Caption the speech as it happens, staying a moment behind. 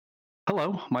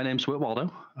Hello, my name's Whit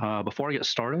Waldo. Before I get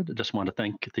started, I just want to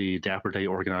thank the Dapper Day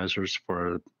organizers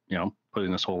for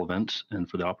putting this whole event and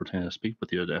for the opportunity to speak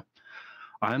with you today.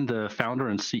 I'm the founder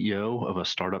and CEO of a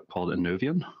startup called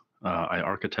Innovian. I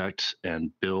architect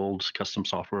and build custom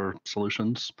software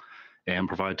solutions and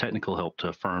provide technical help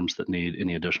to firms that need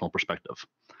any additional perspective.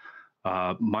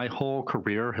 My whole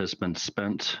career has been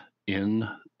spent in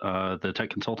the tech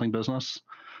consulting business,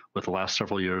 with the last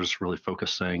several years really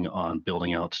focusing on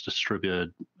building out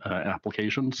distributed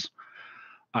applications.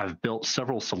 I've built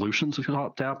several solutions with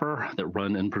Dapr that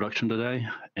run in production today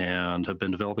and have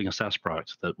been developing a SaaS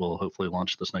product that will hopefully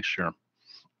launch this next year.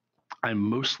 I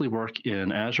mostly work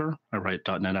in Azure. I write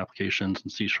 .NET applications in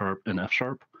C# and F#.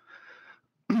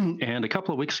 And a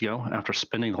couple of weeks ago, after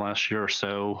spending the last year or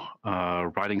so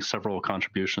writing several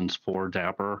contributions for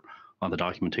Dapr on the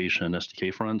documentation and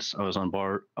SDK fronts, I was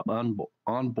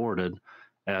onboarded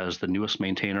as the newest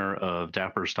maintainer of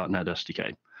Dapr's .NET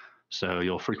SDK. So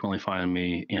you'll frequently find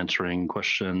me answering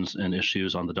questions and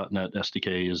issues on the .NET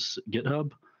SDK's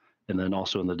GitHub, and then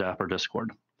also in the Dapr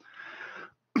Discord.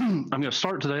 I'm going to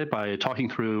start today by talking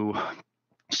through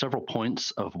several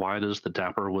points of why it is that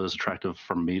Dapr was attractive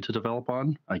for me to develop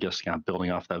on, I guess kind of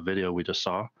building off that video we just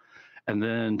saw, and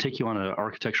then take you on an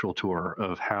architectural tour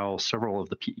of how several of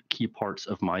the key parts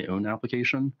of my own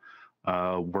application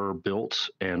were built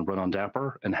and run on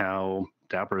Dapr, and how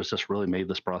Dapr has just really made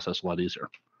this process a lot easier.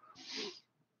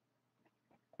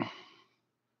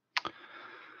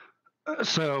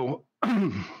 So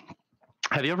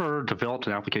have you ever developed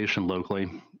an application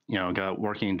locally, got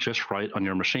working just right on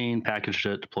your machine, packaged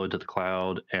it, deployed to the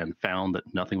cloud, and found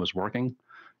that nothing was working?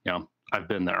 I've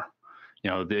been there.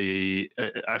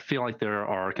 I feel like there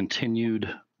are continued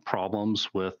problems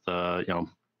with the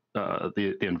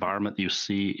environment that you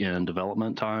see in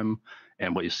development time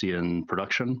and what you see in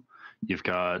production. You've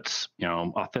got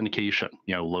authentication.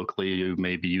 Locally you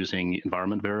may be using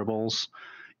environment variables.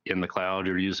 In the cloud,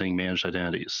 you're using managed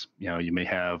identities. You may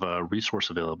have resource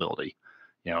availability.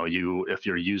 If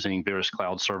you're using various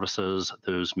cloud services,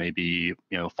 those may be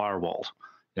firewalled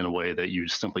in a way that you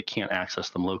simply can't access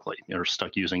them locally. You're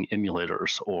stuck using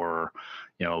emulators or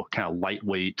kind of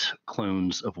lightweight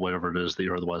clones of whatever it is that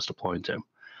you're otherwise deploying to.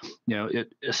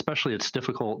 Especially it's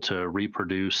difficult to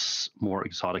reproduce more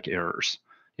exotic errors.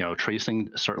 Tracing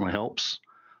certainly helps.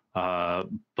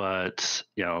 But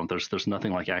there's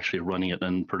nothing like actually running it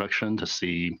in production to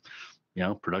see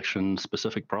production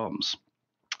specific problems.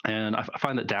 And I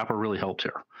find that Dapr really helped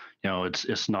here.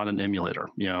 It's not an emulator.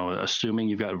 Assuming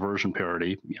you've got version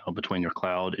parity between your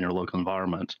cloud and your local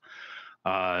environment,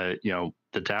 the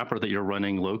Dapr that you're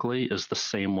running locally is the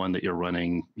same one that you're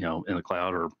running in the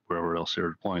cloud or wherever else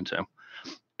you're deploying to.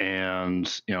 And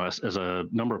as a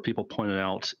number of people pointed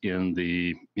out in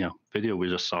the video we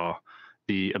just saw,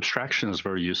 the abstraction is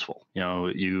very useful.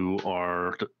 You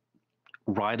are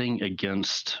writing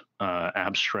against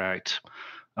abstract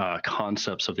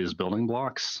concepts of these building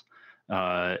blocks,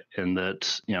 and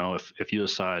that if you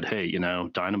decide, hey,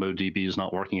 DynamoDB is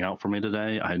not working out for me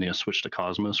today, I need to switch to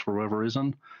Cosmos for whatever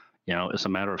reason, it's a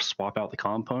matter of swap out the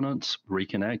components,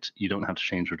 reconnect. You don't have to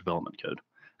change your development code,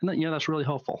 and that's really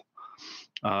helpful.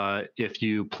 If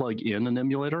you plug in an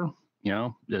emulator,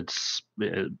 again, it's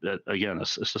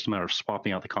just a matter of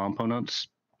swapping out the components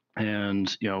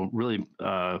and really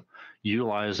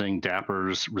utilizing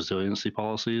Dapr's resiliency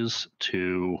policies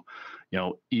to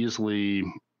easily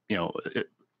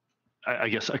I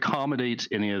guess accommodate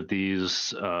any of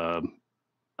these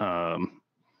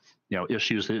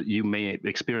issues that you may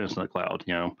experience in the cloud.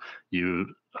 You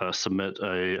submit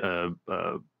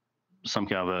some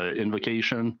kind of a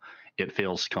invocation, it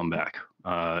fails to come back,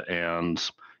 and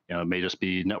it may just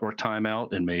be network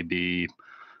timeout. It may be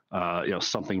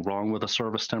something wrong with a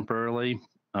service temporarily,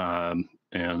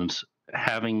 and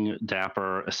having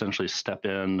Dapr essentially step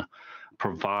in,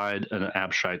 provide an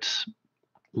abstract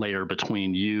layer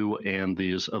between you and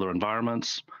these other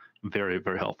environments, very,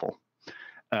 very helpful.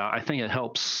 I think it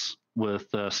helps with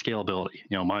scalability.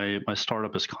 My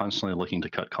startup is constantly looking to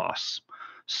cut costs,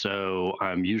 so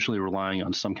I'm usually relying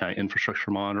on some kind of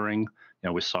infrastructure monitoring.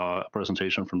 We saw a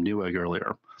presentation from Newegg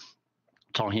earlier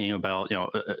talking about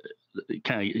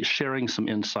kind of sharing some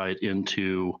insight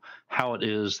into how it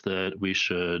is that we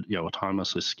should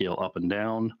autonomously scale up and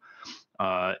down.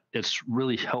 It's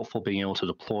really helpful being able to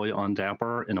deploy on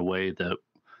Dapr in a way that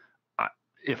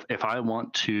if I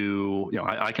want to,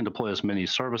 I can deploy as many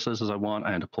services as I want.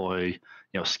 I can deploy,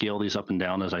 scale these up and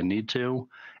down as I need to,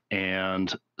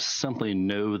 and simply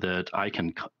know that I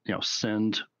can,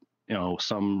 send,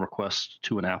 some request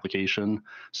to an application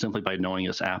simply by knowing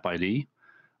its app ID.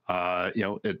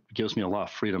 it gives me a lot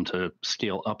of freedom to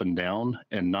scale up and down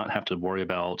and not have to worry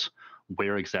about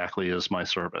where exactly is my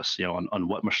service, on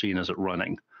what machine is it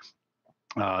running.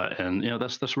 And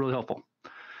that's really helpful.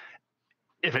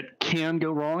 If it can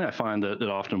go wrong, I find that it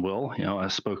often will. I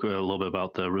spoke a little bit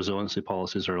about the resiliency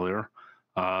policies earlier.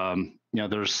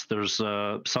 There's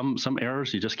some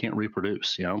errors you just can't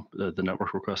reproduce. The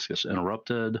network request gets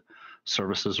interrupted,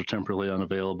 services are temporarily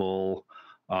unavailable.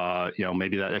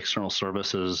 Maybe that external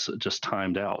service is just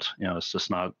timed out. It's just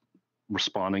not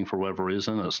responding for whatever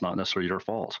reason. It's not necessarily your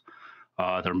fault.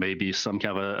 There may be some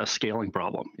kind of a scaling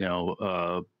problem.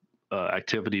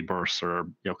 Activity bursts are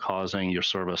causing your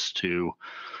service to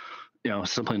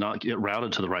simply not get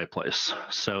routed to the right place.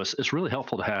 So it's really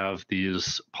helpful to have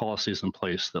these policies in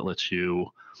place that lets you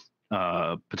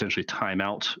potentially time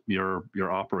out your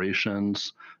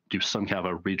operations, do some kind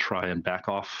of a retry and back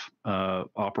off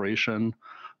operation.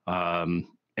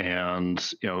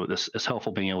 And this is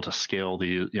helpful being able to scale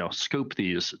scope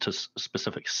these to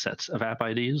specific sets of app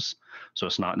IDs. So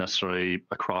it's not necessarily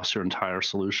across your entire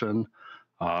solution,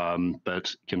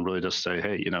 but can really just say,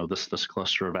 hey, this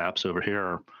cluster of apps over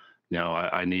here,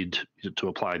 I need to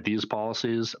apply these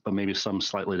policies, but maybe some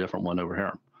slightly different one over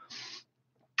here.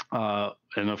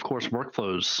 And of course,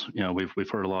 workflows, we've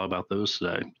heard a lot about those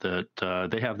today, that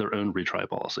they have their own retry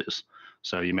policies.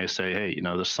 So you may say, hey,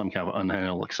 there's some kind of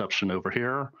unhandled exception over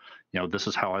here. This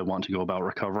is how I want to go about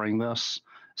recovering this,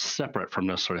 separate from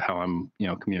necessarily how I'm,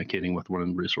 communicating with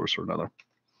one resource or another.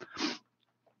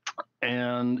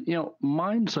 And,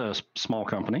 mine's a small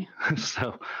company,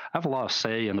 so I have a lot of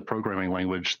say in the programming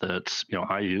language that,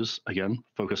 I use, again,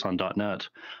 focus on .NET, but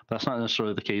that's not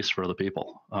necessarily the case for other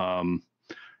people.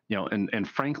 And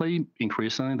frankly,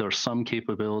 increasingly, there are some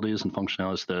capabilities and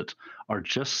functionalities that are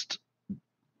just,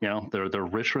 they're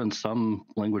richer in some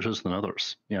languages than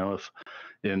others. If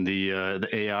in the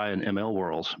AI and ML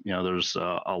world, there's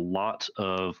a lot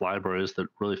of libraries that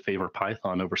really favor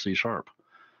Python over C#.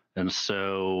 And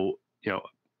so,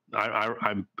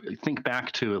 I think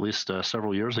back to at least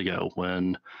several years ago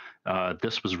when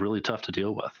this was really tough to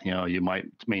deal with. You might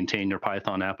maintain your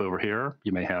Python app over here.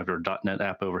 You may have your .NET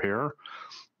app over here.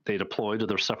 They deploy to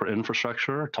their separate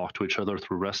infrastructure, talk to each other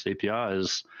through REST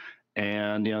APIs.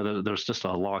 And, there's just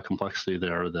a lot of complexity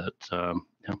there that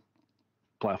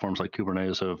platforms like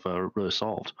Kubernetes have really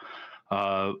solved.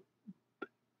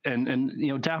 And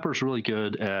Dapr is really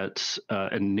good at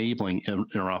enabling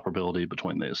interoperability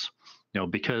between these.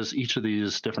 Because each of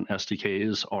these different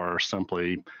SDKs are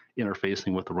simply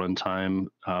interfacing with the runtime,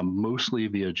 mostly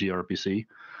via gRPC.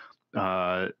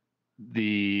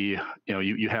 You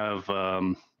have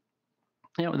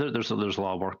there's a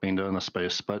lot of work being done in this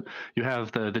space, but you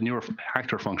have the newer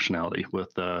actor functionality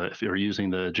with if you're using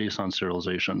the JSON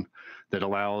serialization that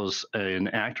allows an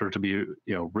actor to be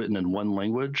written in one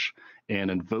language and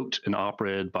invoked and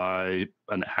operated by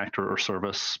an actor or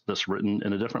service that's written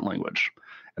in a different language,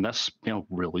 and that's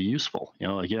really useful.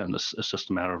 Again, it's just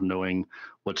a matter of knowing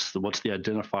what's the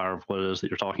identifier of what it is that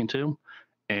you're talking to.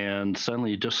 And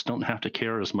suddenly you just don't have to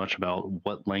care as much about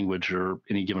what language or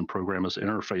any given program is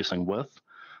interfacing with,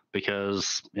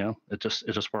 because it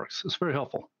just works. It's very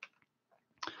helpful.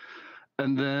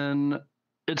 And then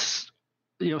it's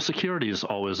security is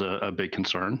always a big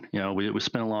concern. We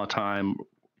spend a lot of time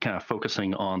kind of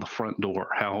focusing on the front door.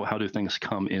 How do things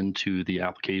come into the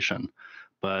application?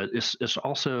 But it's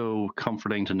also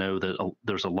comforting to know that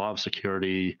there's a lot of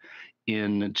security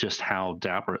in just how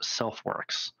Dapr itself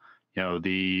works.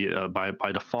 By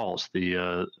default,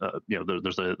 there's a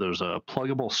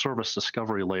pluggable service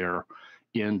discovery layer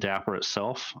in Dapr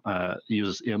itself.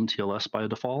 Uses MTLS by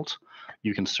default.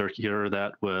 You can secure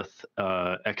that with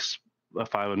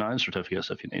X509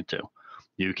 certificates if you need to.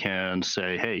 You can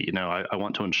say, hey, I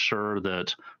want to ensure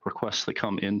that requests that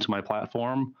come into my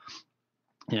platform,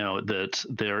 that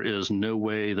there is no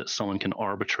way that someone can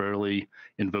arbitrarily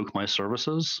invoke my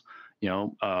services.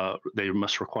 They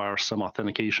must require some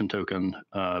authentication token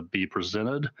be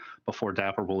presented before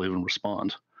Dapr will even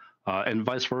respond. And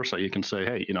vice versa, you can say,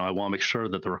 hey, I want to make sure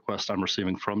that the request I'm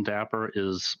receiving from Dapr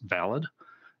is valid,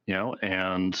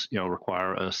 and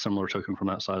require a similar token from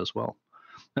that side as well.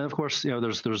 And of course,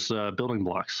 there's building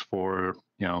blocks for,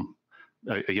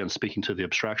 again, speaking to the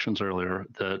abstractions earlier,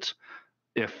 that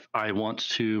if I want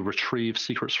to retrieve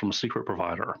secrets from a secret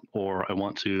provider, or I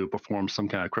want to perform some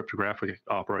kind of cryptographic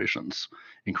operations,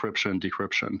 encryption,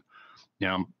 decryption,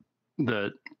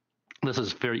 that this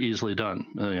is very easily done.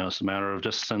 It's a matter of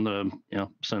just send the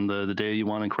data you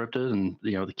want encrypted and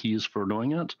the keys for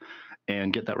doing it,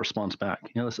 and get that response back.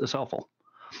 It's helpful.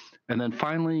 And then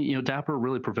finally, Dapr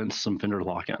really prevents some vendor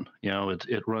lock-in.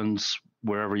 It runs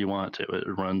wherever you want it to. It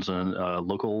runs on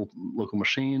local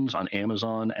machines on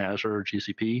Amazon, Azure,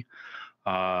 GCP.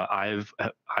 I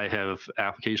have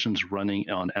applications running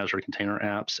on Azure Container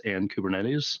Apps and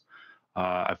Kubernetes.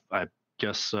 I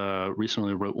guess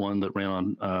recently wrote one that ran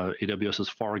on AWS's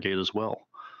Fargate as well.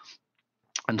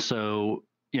 And so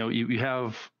you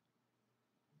have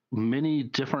many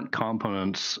different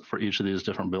components for each of these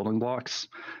different building blocks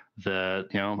that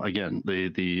again the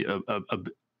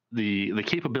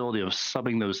capability of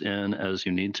subbing those in as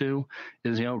you need to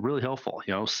is really helpful.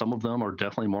 Some of them are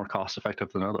definitely more cost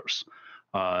effective than others.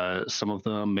 Some of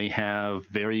them may have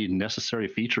very necessary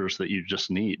features that you just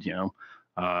need.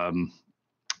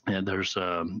 And there's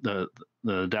the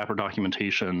Dapr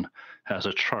documentation has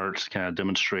a chart kind of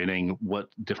demonstrating what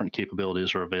different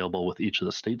capabilities are available with each of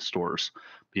the state stores.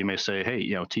 But you may say, hey,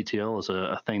 TTL is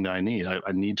a thing that I need.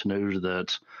 I need to know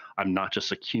that I'm not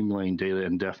just accumulating data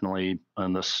indefinitely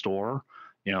in the store,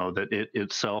 that it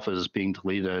itself is being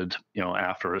deleted,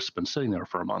 after it's been sitting there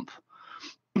for a month.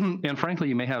 And frankly,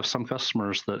 you may have some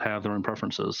customers that have their own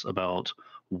preferences about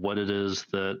what it is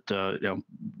that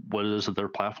their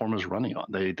platform is running on.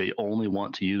 They only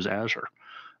want to use Azure.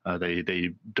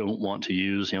 They don't want to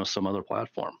use some other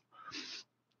platform.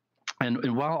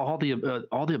 And while all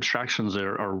the abstractions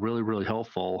there are really, really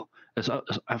helpful,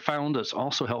 I found it's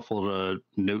also helpful to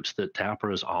note that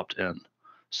Dapr is opt-in.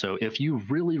 So if you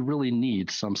really, really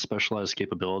need some specialized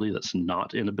capability that's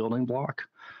not in a building block,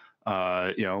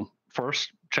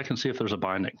 first check and see if there's a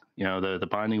binding. The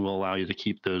binding will allow you to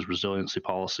keep those resiliency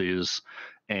policies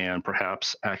and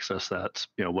perhaps access that,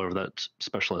 whatever that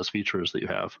specialized feature is that you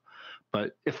have.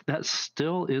 But if that's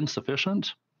still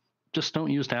insufficient, just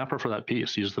don't use Dapr for that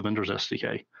piece. Use the vendor's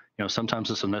SDK. Sometimes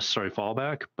it's a necessary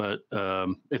fallback, but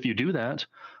if you do that,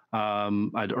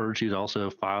 I'd urge you to also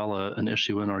file an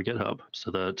issue in our GitHub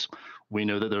so that we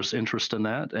know that there's interest in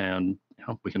that, and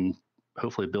we can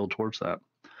hopefully build towards that.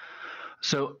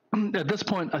 So at this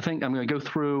point, I think I'm going to go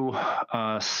through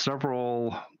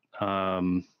several,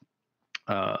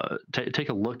 take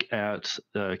a look at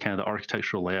kind of the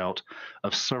architectural layout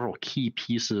of several key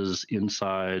pieces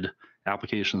inside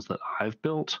applications that I've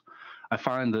built. I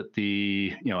find that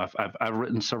I've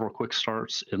written several quick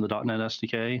starts in the .NET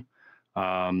SDK.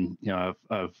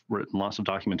 I've written lots of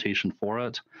documentation for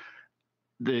it.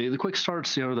 The quick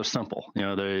starts, they're simple.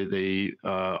 They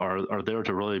are there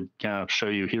to really kind of show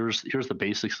you here's the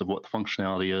basics of what the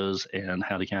functionality is and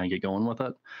how to kind of get going with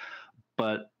it.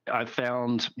 But I've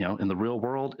found, in the real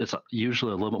world, it's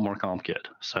usually a little bit more complicated.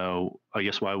 So I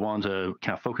guess what I want to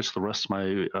kind of focus the rest of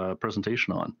my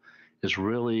presentation on is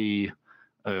really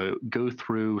go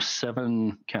through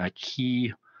 7 kind of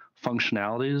key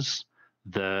functionalities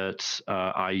that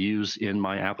I use in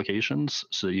my applications,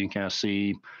 so that you can kind of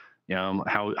see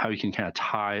how you can kind of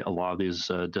tie a lot of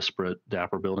these disparate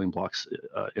Dapr building blocks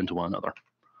into one another.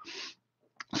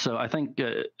 So I think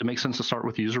it makes sense to start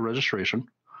with user registration.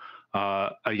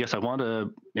 I guess I want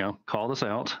to call this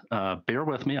out. Bear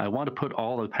with me. I want to put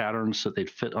all the patterns so they'd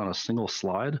fit on a single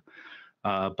slide,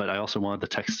 but I also want the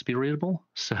text to be readable.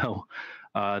 So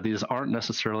these aren't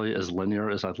necessarily as linear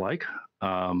as I'd like.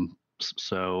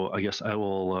 So I guess I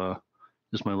will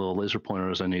use my little laser pointer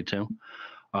as I need to.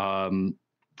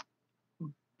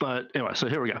 But anyway, so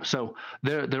here we go. So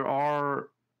there are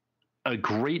a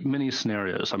great many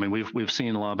scenarios. I mean, we've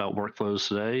seen a lot about workflows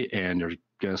today, and you're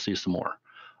going to see some more.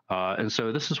 And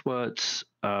so this is what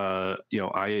my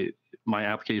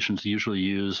applications usually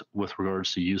use with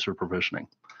regards to user provisioning.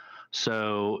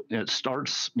 So it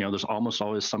starts, there's almost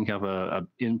always some kind of a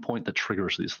endpoint that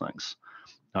triggers these things.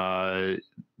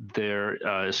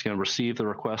 It's going to receive the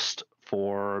request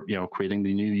for creating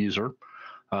the new user.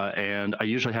 And I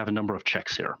usually have a number of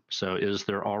checks here. So is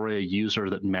there already a user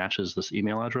that matches this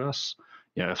email address?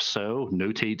 If so,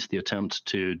 notate the attempt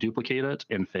to duplicate it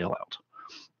and fail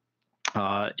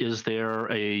out. Is there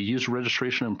a user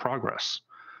registration in progress?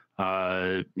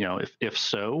 If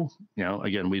so,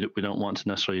 again, we don't want to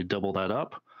necessarily double that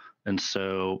up. And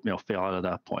so, fail out at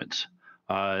that point.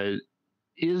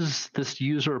 Is this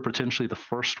user potentially the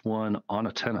first one on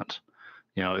a tenant?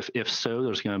 If so,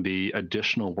 there's going to be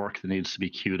additional work that needs to be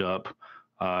queued up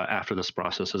after this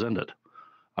process has ended.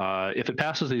 If it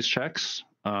passes these checks,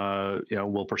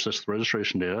 we'll persist the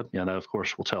registration data. That, of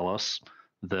course, will tell us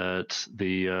that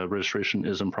the registration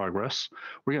is in progress.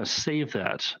 We're going to save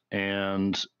that,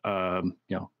 and I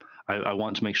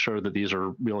want to make sure that these are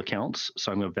real accounts,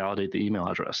 so I'm going to validate the email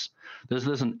address. This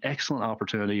is an excellent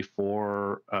opportunity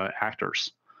for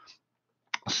actors.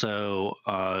 So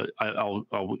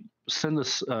I'll send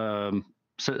this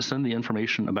send the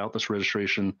information about this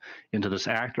registration into this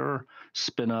actor,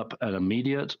 spin up an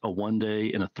immediate, a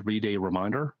 1-day, and a 3-day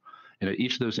reminder. And at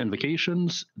each of those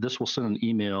invocations, this will send an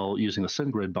email using the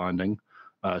SendGrid binding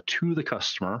to the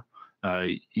customer.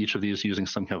 Each of these using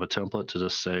some kind of a template to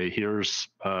just say, here's,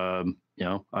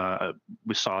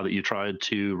 we saw that you tried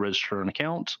to register an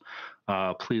account.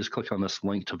 Please click on this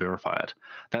link to verify it.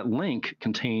 That link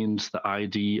contains the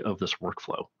ID of this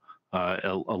workflow,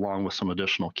 along with some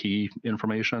additional key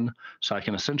information. So I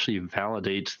can essentially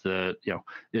validate that,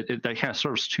 that kind of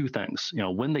serves two things.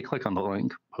 When they click on the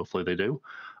link, hopefully they do.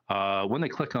 When they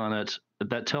click on it,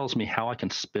 that tells me how I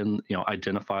can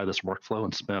identify this workflow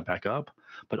and spin it back up,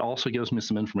 but also gives me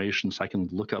some information so I can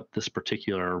look up this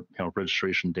particular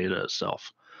registration data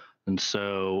itself. And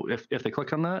so if they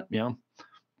click on that,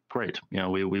 great.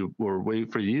 We're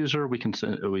waiting for the user. We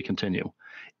continue.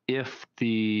 If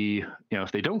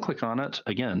if they don't click on it,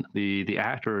 again, the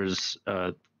actor is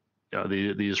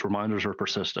these reminders are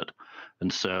persisted.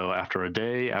 And so after a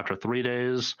day, after 3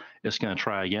 days, it's going to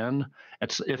try again.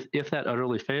 If that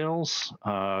utterly fails,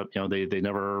 they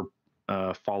never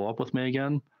follow up with me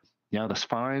again. That's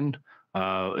fine.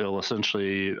 It'll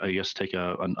essentially, I guess, take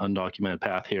an undocumented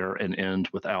path here and end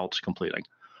without completing.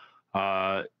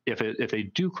 If they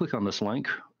do click on this link,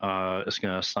 it's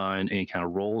going to assign any kind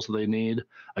of roles that they need.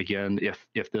 Again,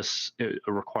 if this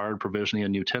required provisioning a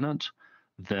new tenant,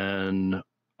 then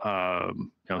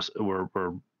we're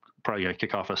probably going to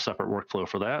kick off a separate workflow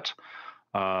for that.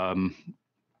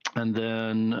 And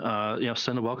then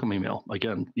send a welcome email.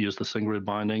 Again, use the SendGrid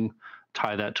binding,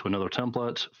 tie that to another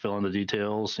template, fill in the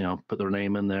details, put their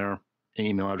name in there,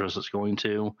 email address it's going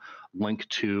to, link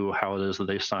to how it is that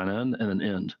they sign in, and then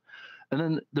end. And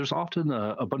then there's often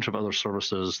a bunch of other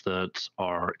services that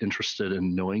are interested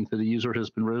in knowing that a user has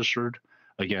been registered.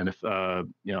 Again, if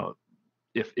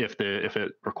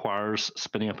it requires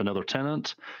spinning up another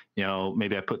tenant,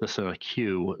 maybe I put this in a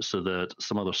queue so that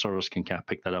some other service can kind of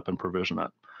pick that up and provision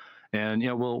it. And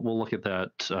we'll look at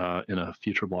that in a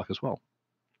future block as well.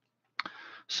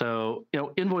 So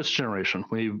invoice generation,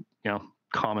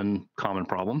 common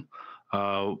problem.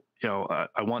 I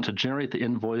want to generate the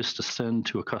invoice to send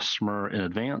to a customer in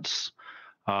advance,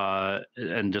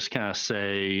 and just kind of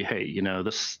say, hey,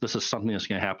 this is something that's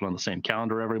going to happen on the same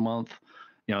calendar every month.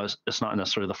 It's not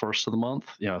necessarily the first of the month.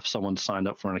 If someone signed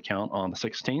up for an account on the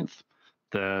 16th,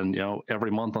 then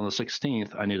every month on the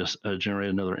 16th, I need to generate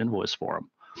another invoice for them.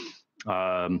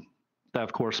 That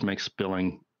of course makes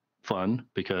billing fun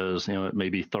because it may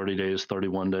be 30 days,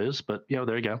 31 days, but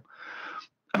there you go.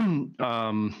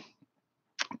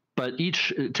 But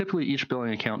typically each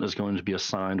billing account is going to be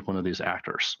assigned one of these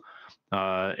actors.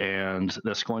 And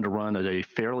that's going to run at a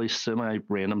fairly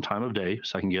semi-random time of day,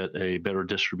 so I can get a better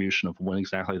distribution of when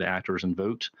exactly the actor is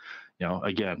invoked.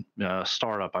 Again,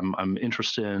 startup, I'm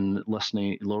interested in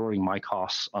lowering my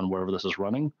costs on wherever this is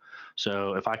running.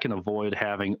 So if I can avoid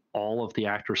having all of the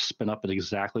actors spin up at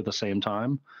exactly the same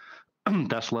time,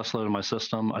 that's less load on my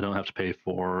system. I don't have to pay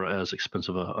for as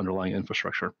expensive an underlying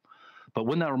infrastructure. But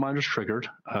when that reminder is triggered,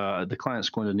 the client's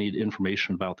going to need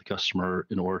information about the customer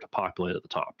in order to populate at the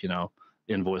top.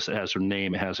 Invoice, it has their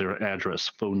name, it has their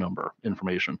address, phone number,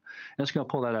 information. And it's going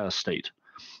to pull that out of state.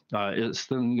 It's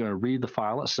then going to read the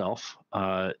file itself.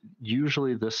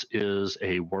 Usually this is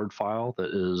a Word file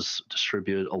that is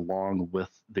distributed along with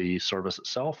the service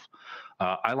itself.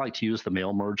 I like to use the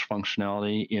mail merge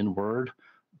functionality in Word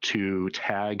to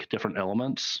tag different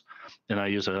elements. And I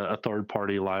use a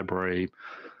third-party library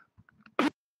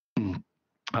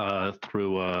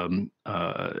through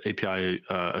API,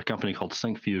 a company called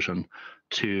SyncFusion,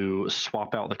 to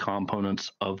swap out the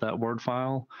components of that Word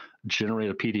file, generate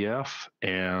a PDF,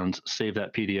 and save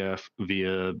that PDF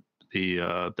via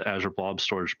the Azure Blob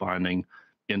Storage binding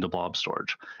into Blob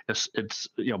Storage. It's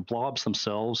blobs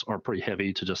themselves are pretty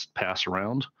heavy to just pass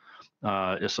around.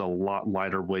 It's a lot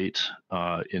lighter weight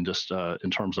in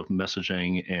terms of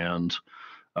messaging and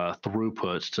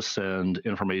throughput to send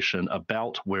information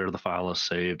about where the file is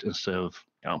saved instead of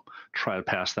try to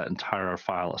pass that entire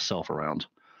file itself around.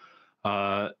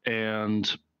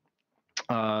 And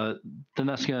then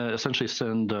that's going to essentially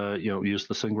send use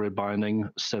the SendGrid binding,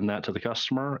 send that to the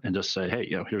customer, and just say, hey,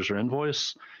 here's your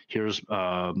invoice. Here's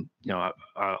I'll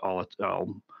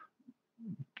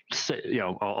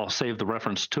save the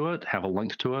reference to it, have a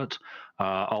link to it.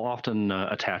 I'll often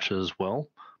attach it as well.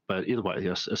 But either way,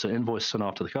 yes, it's an invoice sent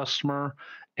off to the customer,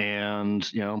 and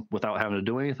without having to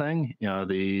do anything,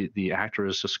 the actor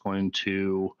is just going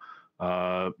to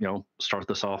start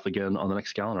this off again on the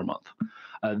next calendar month.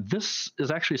 This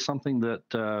is actually something that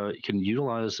can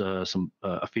utilize a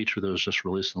feature that was just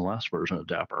released in the last version of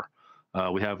Dapr.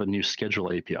 we have a new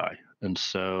schedule API. And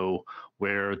so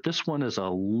where this one is a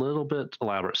little bit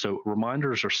elaborate. So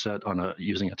reminders are set on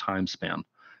using a time span.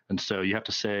 And so you have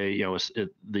to say,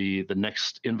 the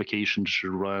next invocation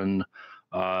should run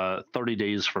 30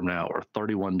 days from now or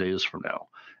 31 days from now.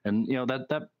 And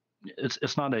that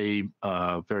it's not a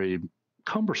very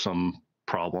cumbersome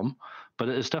problem, but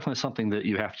it's definitely something that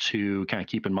you have to kind of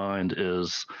keep in mind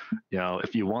is,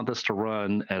 if you want this to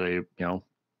run at a,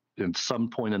 in some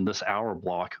point in this hour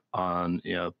block on,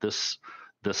 this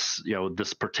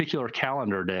particular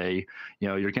calendar day,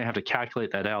 you're going to have to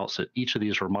calculate that out so each of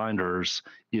these reminders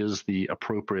is the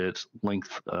appropriate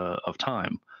length of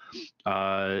time.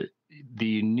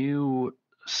 The new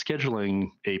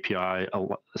scheduling API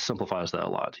simplifies that a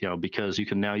lot, because you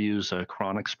can now use a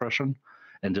cron expression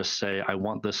and just say, I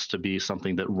want this to be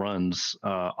something that runs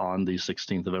on the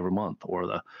 16th of every month or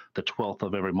the 12th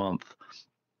of every month.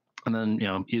 And then,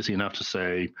 easy enough to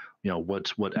say,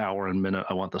 what hour and minute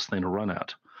I want this thing to run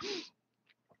at.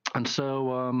 And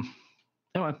so,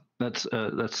 anyway, that's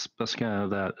kind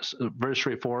of that. It's very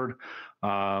straightforward.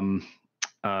 The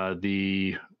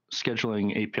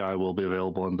scheduling API will be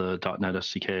available in the .NET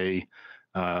SDK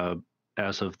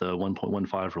as of the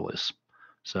 1.15 release.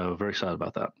 So very excited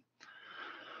about that.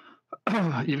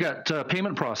 You've got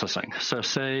payment processing. So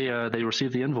say they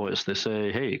receive the invoice, they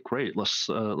say, "Hey, great, let's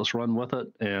run with it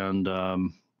and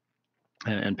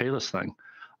pay this thing."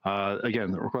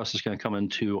 Again, the request is going to come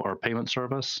into our payment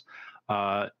service.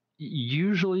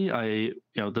 Usually,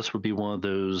 this would be one of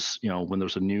those, when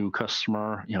there's a new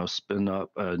customer, spin up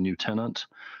a new tenant.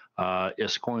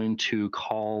 It's going to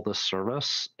call the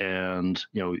service, and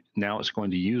now it's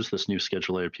going to use this new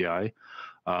schedule API.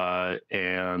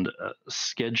 And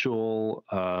schedule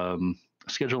an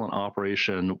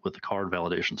operation with the card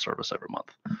validation service every month.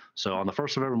 So on the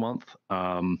first of every month,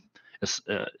 this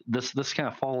kind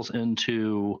of falls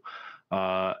into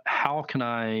how can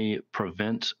I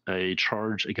prevent a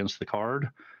charge against the card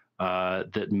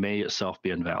that may itself be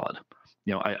invalid.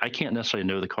 I can't necessarily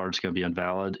know the card's going to be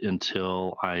invalid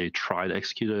until I try to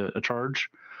execute a charge,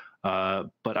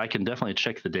 but I can definitely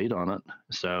check the date on it.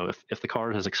 So if the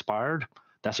card has expired,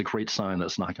 that's a great sign that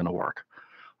it's not going to work.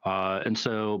 And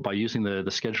so by using the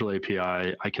schedule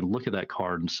API, I can look at that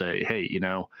card and say, hey,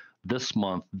 this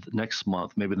month, next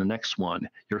month, maybe the next one,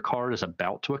 your card is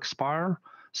about to expire.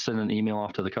 Send an email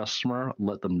off to the customer,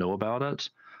 let them know about it,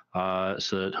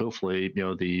 so that hopefully,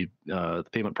 the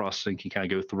payment processing can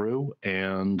kind of go through,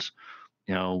 and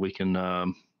we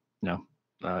can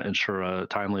ensure a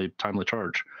timely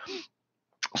charge.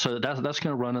 So that's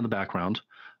going to run in the background.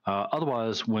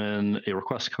 Otherwise, when a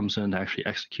request comes in to actually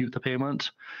execute the payment,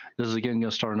 this is again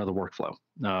going to start another workflow.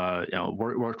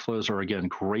 Workflows are again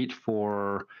great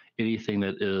for anything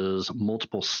that is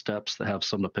multiple steps that have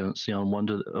some dependency on one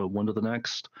to the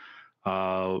next.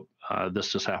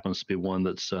 This just happens to be one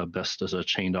that's best as a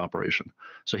chained operation.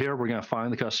 So here we're going to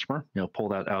find the customer, pull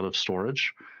that out of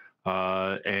storage,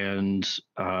 and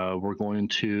we're going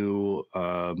to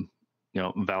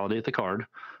validate the card.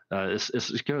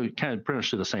 It's going to kind of pretty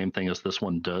much do the same thing as this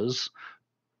one does,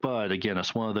 but again,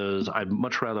 it's one of those I'd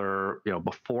much rather,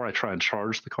 before I try and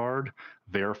charge the card,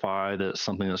 verify that it's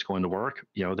something that's going to work.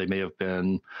 They may have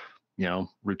been,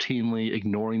 routinely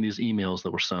ignoring these emails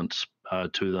that were sent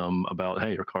to them about,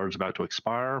 hey, your card's about to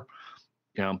expire.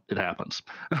 It happens.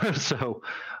 So,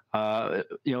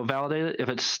 validate it. If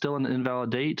it's still an invalid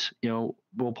date,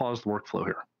 we'll pause the workflow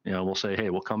here. We'll say, hey,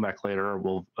 we'll come back later.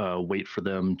 We'll wait for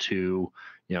them to,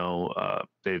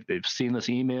 they've seen this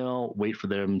email, wait for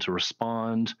them to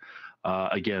respond.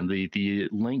 Again, the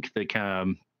link that kind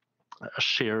of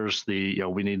shares the,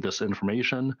 we need this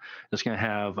information, it's going to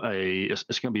have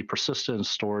it's going to be persistent in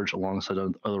storage alongside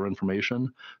other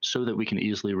information so that we can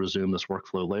easily resume this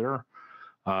workflow later.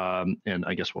 And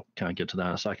I guess we'll kind of get to that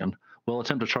in a second. We'll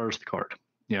attempt to charge the card.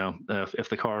 If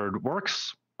the card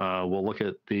works, we'll look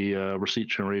at the receipt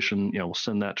generation. We'll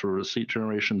send that to receipt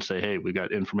generation, say, hey, we've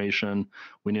got information.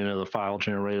 We need another file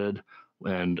generated.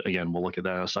 And again, we'll look at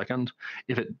that in a second.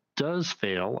 If it does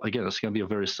fail, again, it's going to be a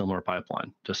very similar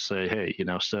pipeline. Just say, hey,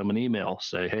 send them an email.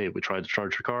 Say, hey, we tried to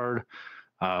charge your card.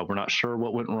 We're not sure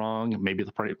what went wrong. Maybe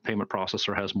the payment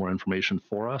processor has more information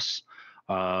for us.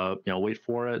 Wait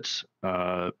for it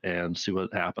and see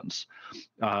what happens.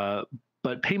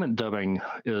 But payment dubbing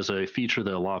is a feature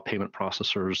that a lot of payment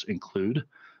processors include.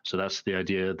 So that's the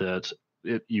idea that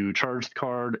you charge the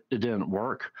card, it didn't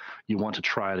work. You want to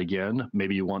try it again.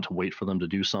 Maybe you want to wait for them to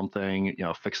do something,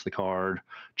 fix the card,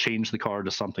 change the card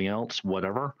to something else,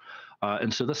 whatever.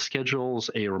 And so this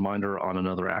schedules a reminder on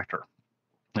another actor.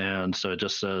 And so it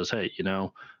just says, hey,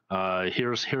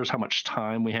 Here's how much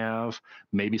time we have.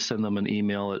 Maybe send them an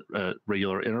email at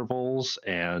regular intervals,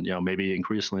 and maybe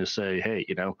increasingly say, hey,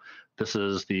 this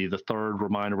is the third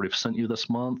reminder we've sent you this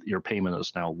month. Your payment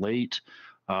is now late.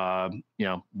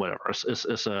 Whatever.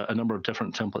 It's a number of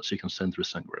different templates you can send through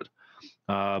SendGrid.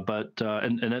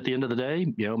 And at the end of the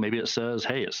day, maybe it says,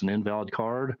 hey, it's an invalid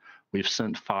card. We've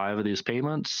sent 5 of these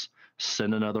payments.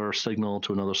 Send another signal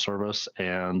to another service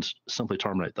and simply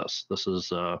terminate this. This is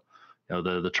the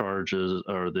charge is,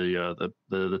 or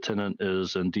the tenant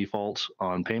is in default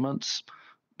on payments.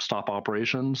 Stop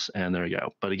operations, and there you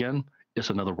go. But again, it's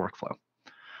another workflow.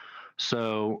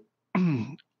 So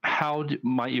how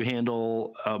might you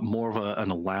handle more of an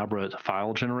elaborate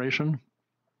file generation?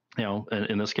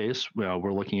 In this case,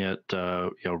 we're looking at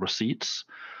receipts.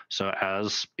 So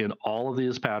as in all of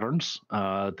these patterns,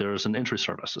 there's an entry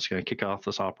service that's going to kick off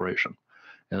this operation.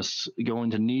 And it's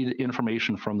going to need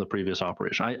information from the previous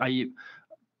operation.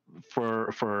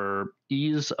 For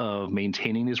ease of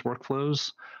maintaining these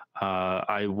workflows,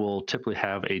 I will typically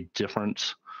have a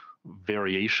different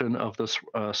variation of this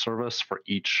service for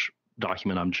each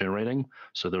document I'm generating.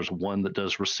 So there's one that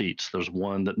does receipts. There's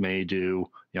one that may do,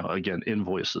 again,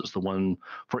 invoices. The one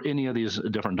for any of these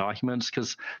different documents,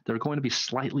 because they're going to be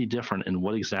slightly different in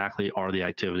what exactly are the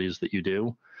activities that you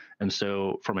do. And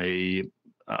so from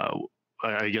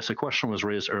I guess a question was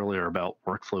raised earlier about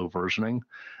workflow versioning.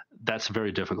 That's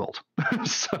very difficult.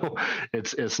 So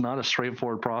it's not a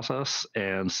straightforward process.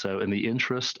 And so in the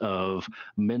interest of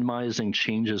minimizing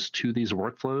changes to these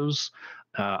workflows,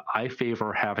 I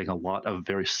favor having a lot of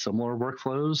very similar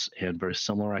workflows and very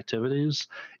similar activities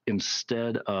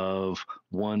instead of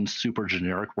one super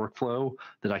generic workflow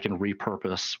that I can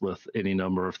repurpose with any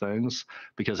number of things.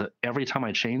 Because every time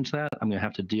I change that, I'm going to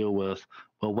have to deal with,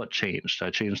 well, what changed? Did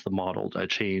I change the model? Did I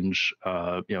change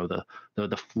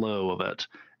the flow of it?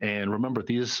 And remember,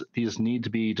 these need to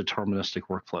be deterministic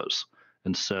workflows.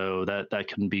 And so that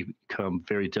can become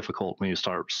very difficult when you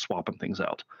start swapping things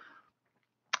out.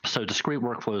 So discrete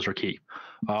workflows are key.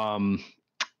 Here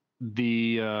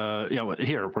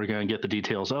we're going to get the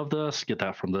details of this, get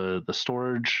that from the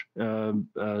storage,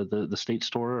 the state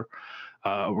store.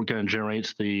 We're going to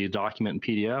generate the document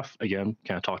in PDF. Again,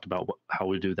 kind of talked about how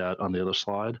we do that on the other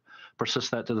slide.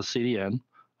 Persist that to the CDN.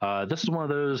 This is one of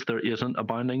those, there isn't a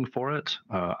binding for it.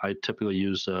 I typically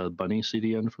use Bunny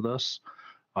CDN for this.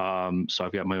 So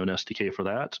I've got my own SDK for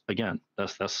that. Again,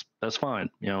 that's fine.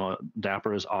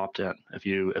 Dapr is opt-in.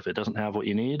 If it doesn't have what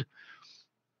you need,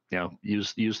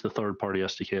 use the third-party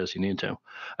SDK as you need to.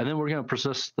 And then we're going to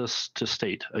persist this to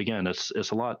state. Again, it's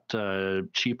a lot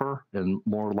cheaper and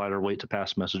more lighter weight to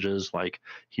pass messages like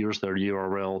here's their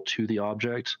URL to the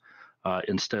object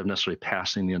instead of necessarily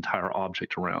passing the entire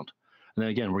object around. And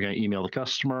then again, we're going to email the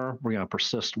customer. We're going to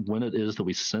persist when it is that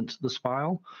we sent this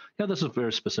file. This is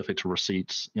very specific to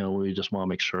receipts. We just want to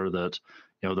make sure that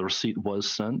the receipt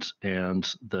was sent and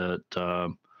that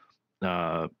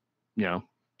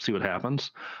see what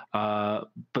happens. But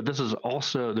there's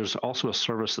also a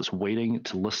service that's waiting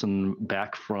to listen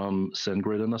back from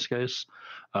SendGrid in this case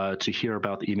to hear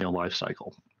about the email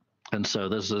lifecycle. And so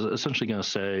this is essentially going to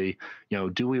say,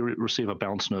 do we receive a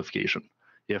bounce notification?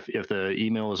 If the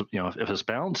email is, if it's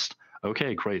bounced,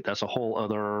 okay, great. That's a whole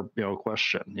other,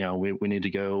 question. We need to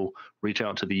go reach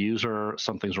out to the user.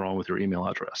 Something's wrong with your email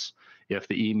address. If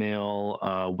the email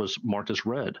was marked as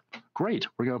read, great.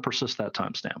 We're going to persist that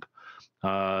timestamp.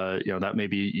 That may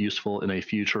be useful in a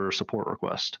future support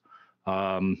request.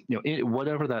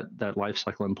 Whatever that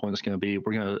lifecycle endpoint is going to be,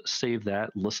 we're going to save that,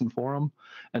 listen for them,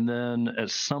 and then at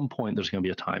some point there's going to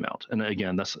be a timeout. And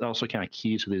again, that's also kind of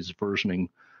key to these versioning.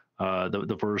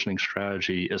 The versioning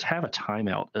strategy is have a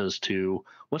timeout as to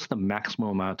what's the maximum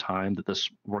amount of time that this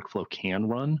workflow can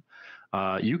run.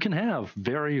 You can have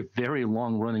very, very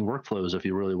long running workflows if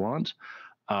you really want.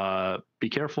 Be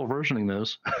careful versioning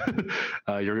those.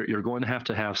 You're going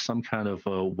to have some kind of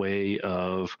a way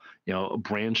of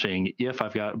branching. If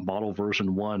I've got model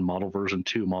version 1, model version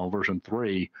 2, model version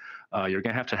 3, you're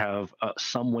going to have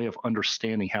some way of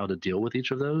understanding how to deal with each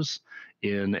of those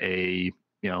in a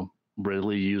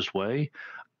readily used way.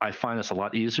 I find it's a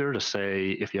lot easier to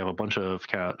say if you have a bunch of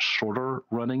kind of shorter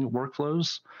running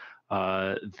workflows,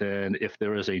 then if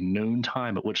there is a known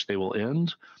time at which they will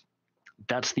end,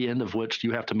 that's the end of which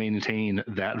you have to maintain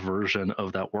that version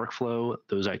of that workflow,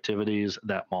 those activities,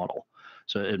 that model.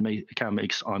 So it kind of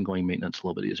makes ongoing maintenance a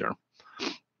little bit easier.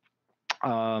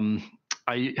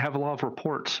 I have a lot of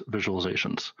report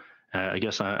visualizations. I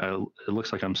guess it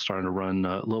looks like I'm starting to run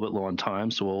a little bit low on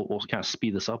time, so we'll kind of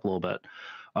speed this up a little bit.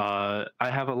 I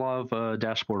have a lot of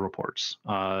dashboard reports.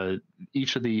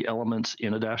 Each of the elements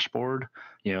in a dashboard,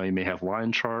 you may have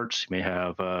line charts, you may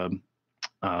have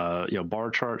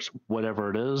bar charts, whatever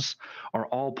it is, are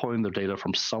all pulling their data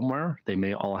from somewhere. They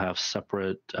may all have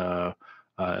separate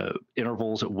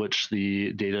intervals at which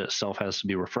the data itself has to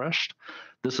be refreshed.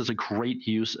 This is a great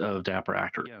use of Dapr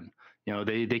actor. Again,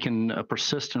 they can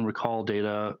persist and recall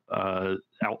data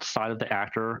outside of the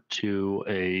actor to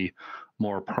a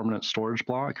more permanent storage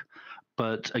block.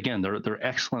 But again, they're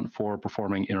excellent for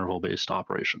performing interval-based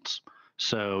operations.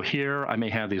 So here I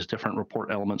may have these different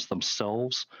report elements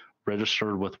themselves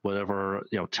registered with whatever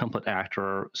template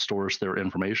actor stores their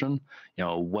information.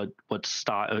 What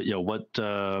style,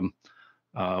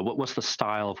 what's the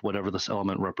style of whatever this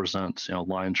element represents,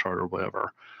 line chart or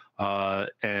whatever.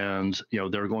 And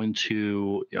they're going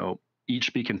to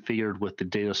each be configured with the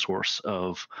data source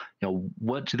of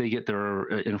what do they get their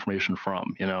information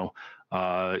from.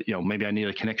 Maybe I need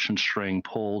a connection string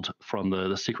pulled from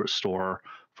the secret store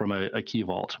from a key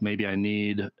vault. Maybe I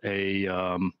need maybe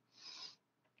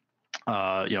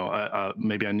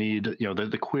I need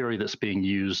the query that's being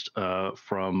used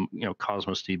from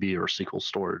Cosmos DB or SQL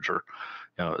storage or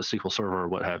a SQL server or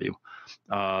what have you,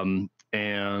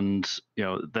 and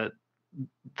that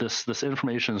this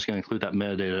information is going to include that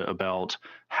metadata about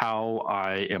how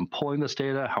I am pulling this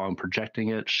data, how I'm projecting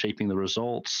it, shaping the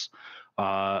results,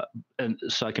 and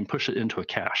so I can push it into a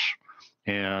cache.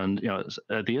 And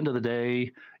at the end of the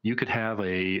day, you could have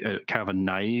a kind of a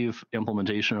naive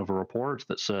implementation of a report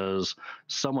that says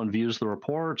someone views the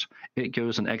report, it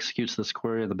goes and executes this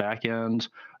query in the back end,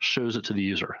 shows it to the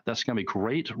user. That's going to be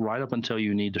great right up until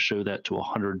you need to show that to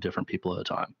 100 different people at a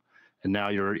time. And now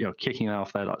you're kicking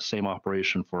off that same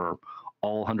operation for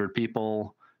all 100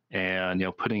 people, and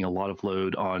putting a lot of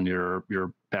load on your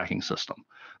backing system.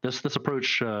 This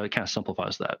approach kind of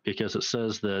simplifies that, because it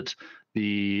says that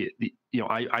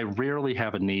I rarely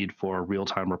have a need for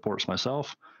real-time reports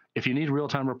myself. If you need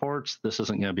real-time reports, this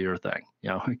isn't going to be your thing.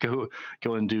 Go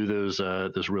and do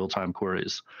those real-time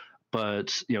queries.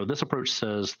 But this approach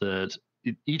says that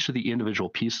each of the individual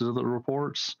pieces of the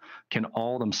reports can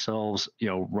all themselves,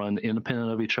 run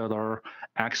independent of each other,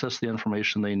 access the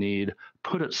information they need,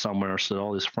 put it somewhere so that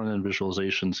all these front-end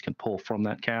visualizations can pull from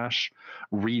that cache,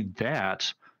 read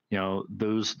that.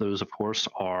 Those of course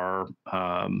are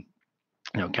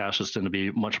caches tend to be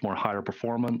much more higher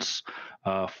performance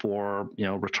for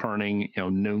returning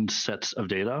known sets of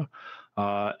data,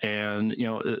 and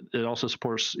it also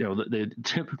supports they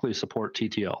typically support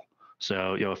TTL.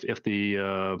 So if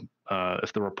the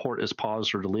report is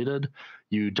paused or deleted,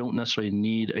 you don't necessarily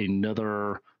need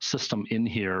another system in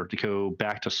here to go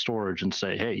back to storage and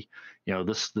say, hey,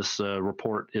 this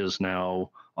report is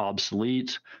now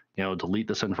obsolete. Delete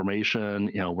this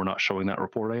information. We're not showing that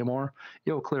report anymore.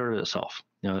 It'll clear it itself.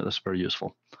 That's very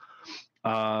useful.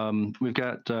 We've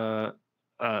got a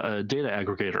data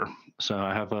aggregator. So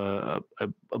I have a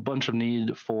bunch of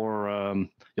need for an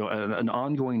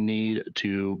ongoing need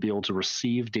to be able to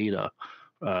receive data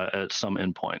at some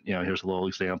endpoint. Here's a little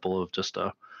example of just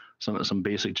some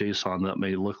basic JSON that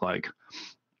may look like.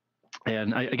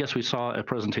 And I guess we saw a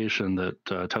presentation that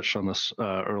touched on this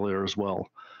earlier as well.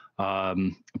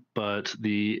 But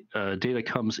the data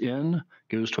comes in,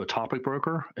 goes to a topic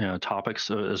broker.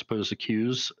 Topics, as opposed to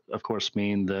queues, of course,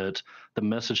 mean that the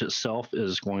message itself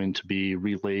is going to be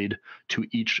relayed to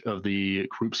each of the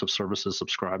groups of services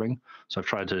subscribing. So I've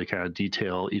tried to kind of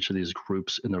detail each of these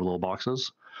groups in their little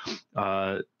boxes.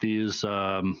 The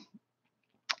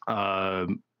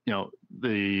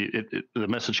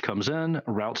message comes in,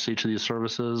 routes to each of these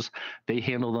services. They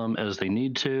handle them as they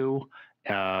need to.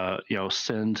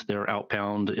 Send their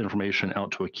outbound information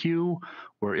out to a queue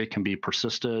where it can be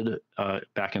persisted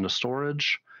back into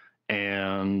storage,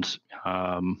 and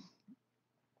there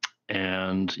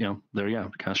you go,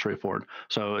 kind of straightforward.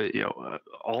 So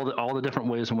all the different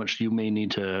ways in which you may need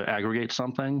to aggregate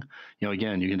something.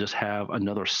 Again, you can just have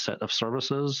another set of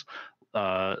services.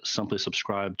 Simply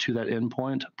subscribe to that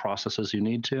endpoint, process as you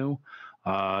need to,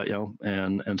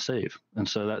 and save. And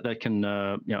so that can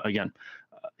again.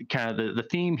 Kind of the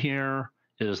theme here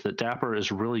is that Dapr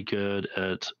is really good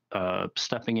at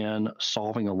stepping in,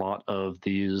 solving a lot of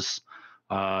these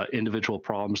individual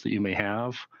problems that you may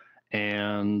have,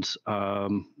 and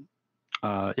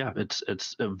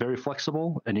it's very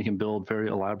flexible, and you can build very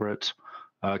elaborate,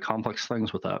 complex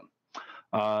things with that.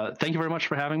 Thank you very much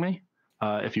for having me.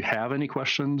 If you have any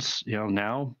questions,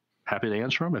 now happy to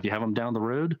answer them. If you have them down the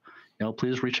road,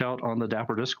 please reach out on the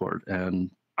Dapr Discord,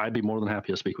 and I'd be more than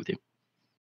happy to speak with you.